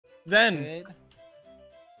Then, Good.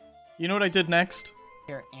 you know what I did next?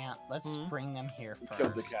 Here, Aunt, let's bring them here first.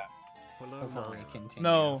 Killed the cat. Before we continue.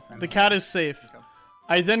 No, from the here. cat is safe. Okay.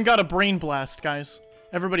 I then got a brain blast, guys.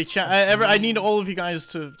 Everybody chat. I need all of you guys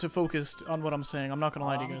to focus on what I'm saying. I'm not gonna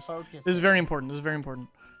lie to you guys. This is very important. This is very important.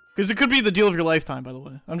 Because it could be the deal of your lifetime, by the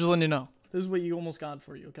way. I'm just letting you know. This is what you almost got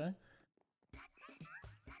for you, okay?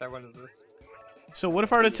 That one is this. So what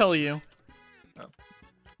if I were to tell you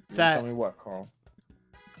that Tell me what, Carl?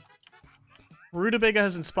 Rutabaga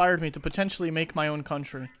has inspired me to potentially make my own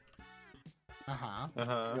country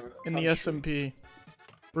in the SMP.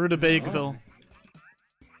 Rutabagville.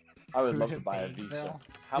 I would love to buy a visa.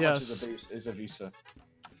 How much is a visa?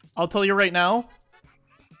 I'll tell you right now.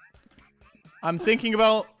 I'm thinking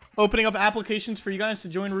about opening up applications for you guys to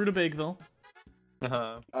join Rutabagville.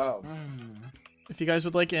 Oh. If you guys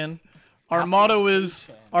would like in. Our motto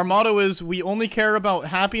is we only care about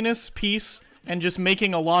happiness, peace, and just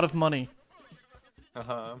making a lot of money.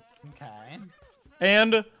 Okay.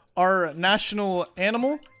 And our national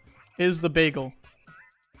animal is the bagel.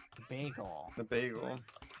 Bagel. The bagel.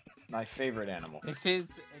 My favorite animal. This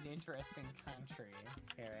is an interesting country.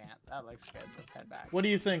 Here, Aunt. That looks good. Let's head back. What do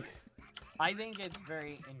you think? I think it's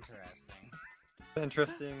very interesting.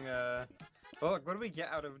 Interesting. Well, what do we get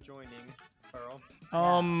out of joining, Karl?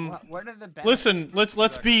 What are the benefits? Listen,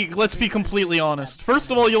 let's be completely honest.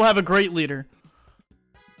 First of all, you'll have a great leader.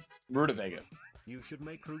 Rutabaga. You should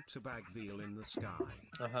make Rutabagville in the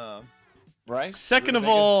sky. Right? Second of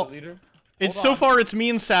Rutabaga is all, the leader? it's Hold so on. far it's me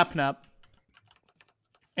and Sapnap.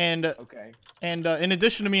 And Okay. and in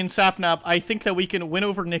addition to me and Sapnap, I think that we can win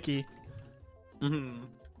over Nikki. And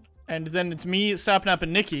then it's me, Sapnap,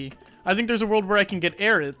 and Nikki. I think there's a world where I can get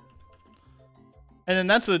Arid. And then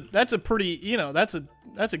that's a pretty, you know, that's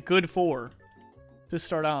a good 4 to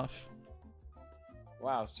start off.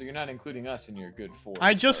 Wow, so you're not including us in your good 4.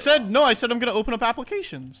 I just said no. I said I'm gonna open up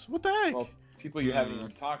applications. What the heck? Well, people you haven't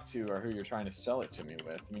even talked to are who you're trying to sell it to me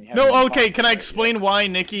with. I mean, you haven't No, even okay. talked Can to I her explain yet. why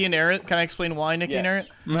Nikki and Arid? Can I explain why Nikki and Arid?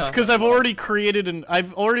 Yes. Because I've already created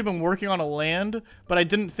I've already been working on a land, but I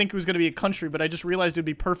didn't think it was gonna be a country. But I just realized it'd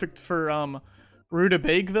be perfect for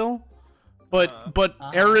Rutabagville. But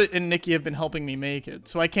Arid and Nikki have been helping me make it,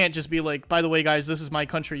 so I can't just be like, by the way, guys, this is my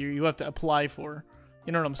country. You have to apply for.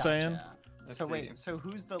 You know what I'm saying? So wait, so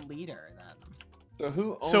who's the leader then? So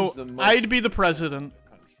who owns So the most I'd be the president.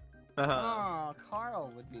 Oh,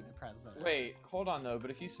 Karl would be the president. Wait, hold on though.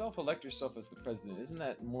 But if you self-elect yourself as the president, isn't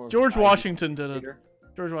that more? George valuable Washington did it. leader?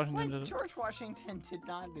 George Washington did What? it. George Washington did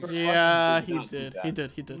not do that. Yeah, Washington he did not did. do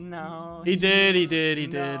that. He did. No. He did. He did. He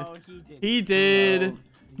did. No, he didn't. He did.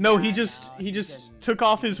 No, he Yeah, just no, he just didn't. took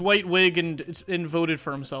off his white wig and voted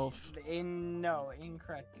for himself. No,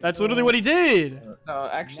 incorrect. That's literally what he did. No,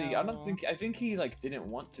 actually, I don't No. think. I think he like didn't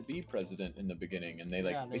want to be president in the beginning, and they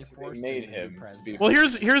like Yeah, they basically forced made him to be him to be. president. Well,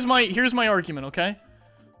 here's my argument. Okay.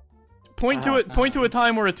 Point to a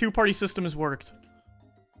time where a two-party system has worked.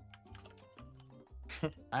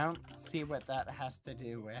 I don't see what that has to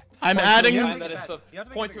do with. I'm Point to a adding. time make that it is bad. self- You have to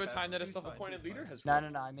make point it to a bad. time that a Choose fine, self-appointed choose leader fine. has No, worked. no,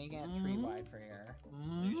 no. I'm making it 3 wide for here.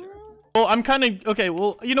 Are you sure? Well, I'm kind of okay.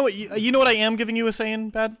 Well, you know what? You know what I am giving you a say in,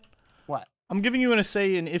 Bad? What? I'm giving you a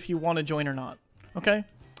say in if you want to join or not. Okay.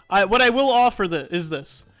 What I will offer is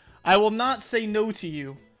this. I will not say no to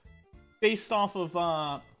you, based off of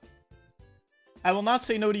I will not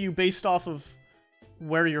say no to you based off of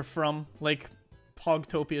where you're from, like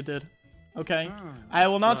Pogtopia did. Okay. I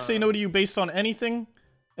will not say no to you based on anything,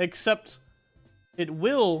 except it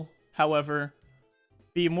will, however,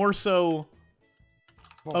 be more so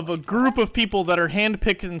of a group of people that are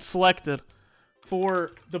handpicked and selected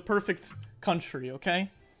for the perfect country, okay?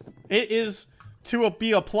 It is to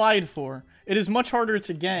be applied for. It is much harder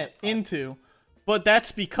to get into, but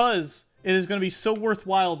that's because it is going to be so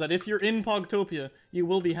worthwhile that if you're in Pogtopia, you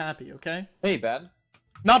will be happy, okay? Hey, Bad.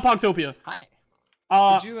 Not Pogtopia. Hi.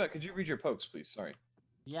 Could you read your pokes, please? Sorry.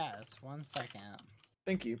 Yes, 1 second.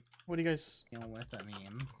 Thank you. What do you guys... Deal with a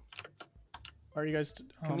meme. Are you guys...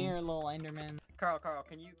 Come here, little Enderman. Carl,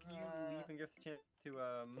 can you leave and give us a chance to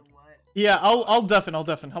Yeah, I'll deafen. How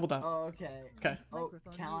about that? Oh, okay. Okay. Oh,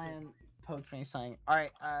 Callan poked me something.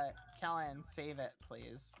 Alright, Callan, save it,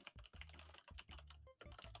 please.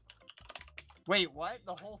 Wait, what?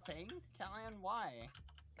 The whole thing? Callan, why?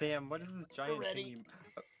 Sam, what is this giant ready.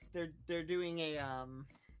 thingy? They're doing a,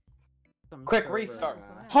 some Quick sort of, restart.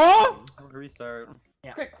 Huh? Restart.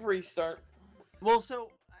 Yeah. Quick restart. Well, so,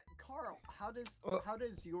 Karl, how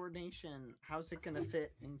does your nation, how's it gonna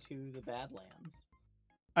fit into the Badlands?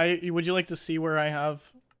 Would you like to see where I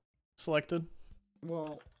have selected?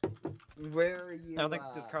 Well, where are you, I don't think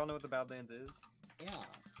does Carl know what the Badlands is? Yeah,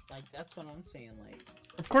 like, that's what I'm saying, like...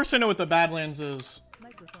 Of course I know what the Badlands is.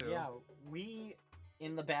 Yeah, we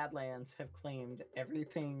in the Badlands have claimed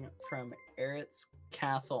everything from Eret's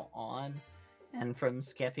castle on, and from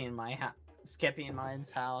Skeppy and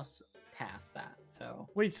mine's house past that. So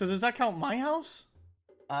Wait, so does that count my house?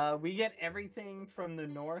 we get everything from the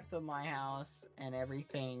north of my house and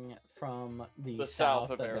everything from the south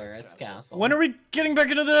of Eret's castle. When are we getting back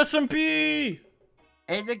into the SMP?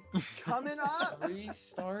 Is it coming up?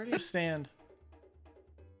 Restarting? Stand.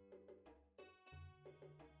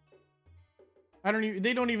 I don't even,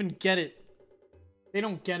 they don't even get it. They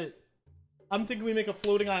don't get it. I'm thinking we make a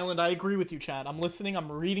floating island. I agree with you, Chad. I'm listening.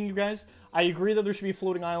 I'm reading you guys. I agree that there should be a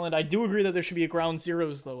floating island. I do agree that there should be a ground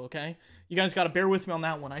zeros, though, okay? You guys got to bear with me on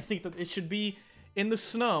that one. I think that it should be in the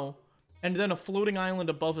snow, and then a floating island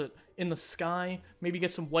above it in the sky. Maybe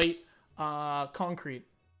get some white concrete.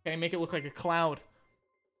 Okay, make it look like a cloud.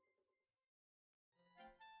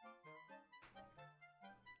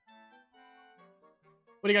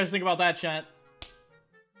 What do you guys think about that, chat?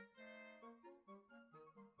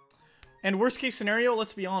 And worst case scenario,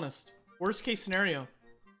 let's be honest. Worst case scenario,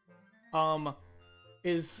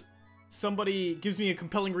 is somebody gives me a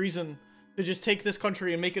compelling reason to just take this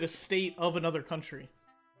country and make it a state of another country.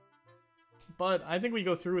 But I think we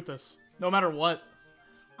go through with this, no matter what.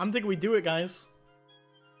 I'm thinking we do it, guys.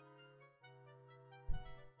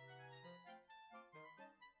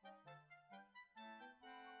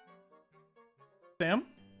 Sam?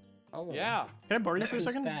 Oh, Yeah, Can I borrow you for a who's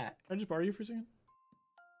second? back? Can I just borrow you for a second?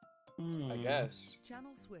 I guess.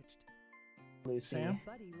 Channel switched. Lucy. Sam?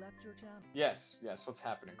 Buddy left your channel. Yes, yes. What's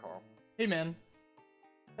happening, Carl? Hey, man.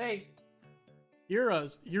 Hey. You're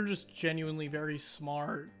just genuinely very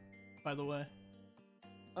smart, by the way.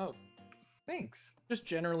 Oh, thanks. Just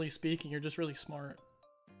generally speaking, you're just really smart.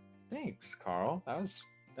 Thanks, Carl.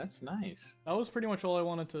 That's nice. That was pretty much all I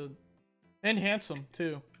wanted to... And handsome,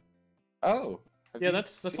 too. Oh. have Yeah, you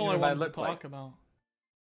that's seen all I what wanted to look talk like? about.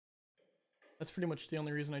 That's pretty much the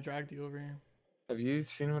only reason I dragged you over here. Have you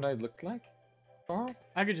seen what I look like, Carl?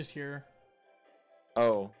 I could just hear.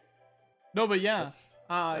 Oh. No, but yeah.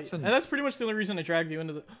 That's pretty much the only reason I dragged you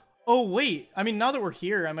into the... Oh, wait. I mean, now that we're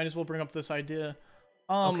here, I might as well bring up this idea.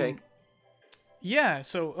 Okay. Yeah,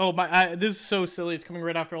 so... Oh, this is so silly. It's coming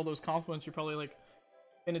right after all those compliments. You're probably, like,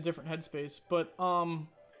 in a different headspace. But,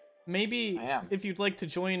 maybe I am. if you'd like to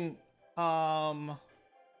join,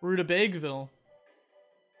 Rutabagoville.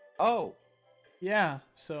 Oh. Yeah,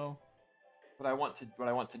 so... But I want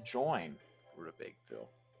to join Rutabagoville.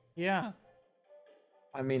 Yeah.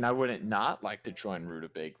 I mean, I wouldn't not like to join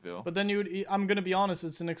Rutabagoville. But then I'm gonna be honest,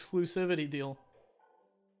 it's an exclusivity deal.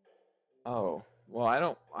 Oh. Well, I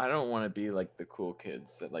don't want to be like the cool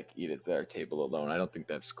kids that like eat at their table alone. I don't think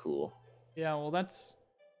that's cool. Yeah, well, that's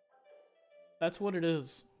what it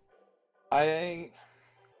is. I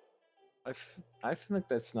feel like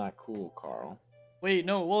that's not cool, Carl. Wait,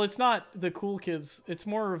 no, well, it's not the cool kids. It's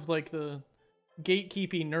more of like the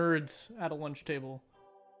gatekeeping nerds at a lunch table.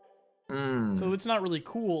 So it's not really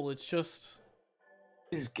cool. It's just...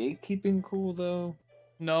 Is gatekeeping cool though?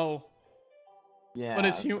 No. Yeah.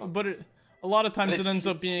 But it's a lot of times it ends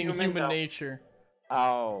up being human though. nature.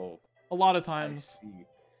 Oh. A lot of I times. see.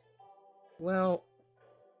 Well,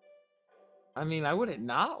 I mean, I wouldn't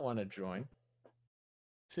not want to join.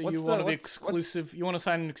 So What's you want to be what's- exclusive? You want to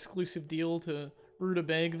sign an exclusive deal to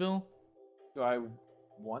Rutabagoville? Do I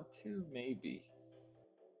want to? Maybe.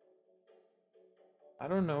 I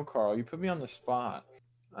don't know, Carl. You put me on the spot.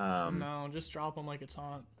 No, just drop them like it's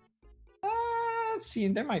hot. See,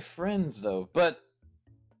 they're my friends though. But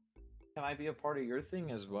can I be a part of your thing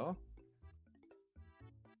as well?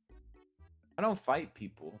 I don't fight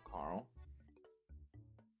people, Carl.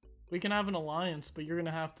 We can have an alliance, but you're gonna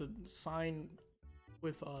have to sign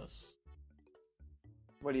with us.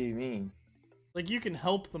 What do you mean? Like, you can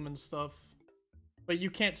help them and stuff, but you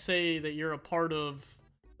can't say that you're a part of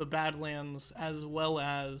the Badlands as well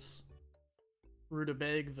as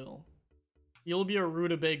Rutabagoville. You'll be a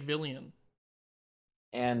Rutabagovillian.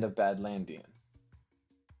 And a Badlandian.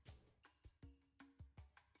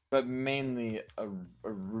 But mainly a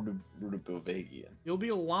Rutabagian. You'll be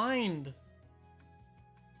aligned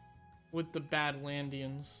with the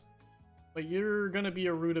Badlandians, but you're gonna be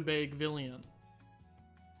a Rutabagovillian.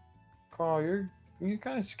 Carl, you're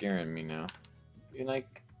kind of scaring me now. You're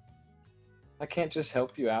like, I can't just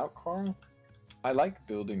help you out, Carl. I like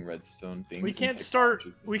building redstone things. We and can't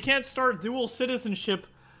technology. start dual citizenship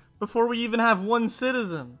before we even have one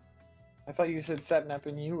citizen. I thought you said Sapnap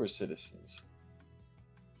and you were citizens.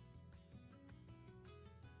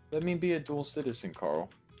 Let me be a dual citizen, Carl.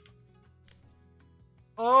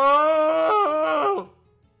 Oh!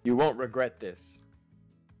 You won't regret this.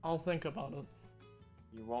 I'll think about it.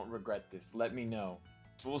 You won't regret this. Let me know.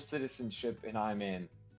 Full citizenship and I'm in.